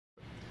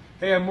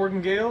Hey, I'm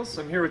Morgan Gales.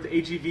 I'm here with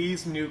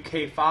AGV's new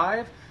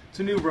K5.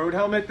 It's a new road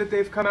helmet that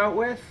they've come out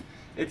with.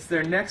 It's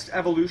their next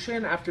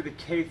evolution after the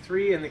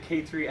K3 and the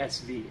K3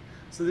 SV.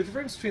 So the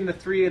difference between the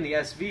 3 and the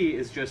SV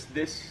is just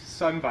this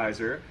sun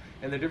visor,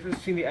 and the difference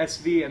between the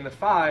SV and the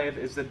 5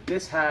 is that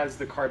this has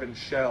the carbon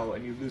shell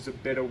and you lose a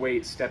bit of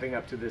weight stepping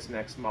up to this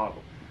next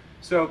model.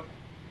 So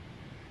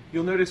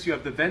you'll notice you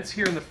have the vents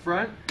here in the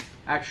front,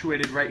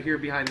 actuated right here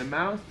behind the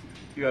mouth.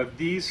 You have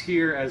these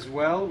here as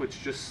well,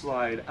 which just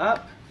slide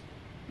up.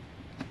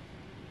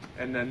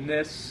 And then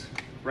this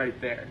right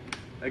there.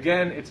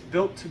 Again, it's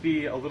built to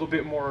be a little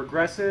bit more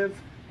aggressive.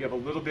 You have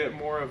a little bit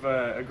more of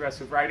an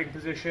aggressive riding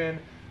position.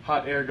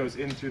 Hot air goes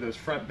in through those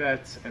front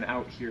vents and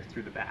out here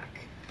through the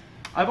back.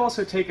 I've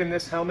also taken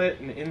this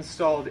helmet and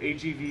installed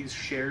AGV's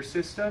Share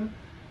system,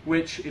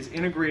 which is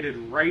integrated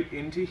right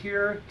into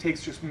here.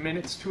 Takes just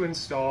minutes to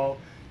install.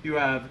 You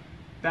have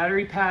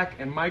battery pack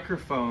and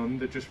microphone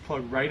that just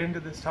plug right into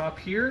this top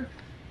here,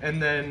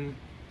 and then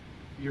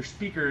your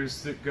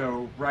speakers that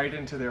go right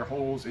into their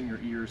holes in your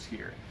ears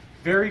here.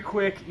 Very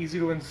quick, easy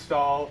to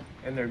install,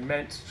 and they're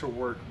meant to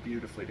work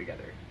beautifully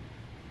together.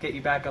 Get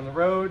you back on the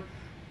road,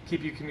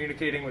 keep you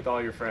communicating with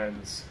all your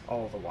friends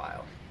all the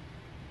while.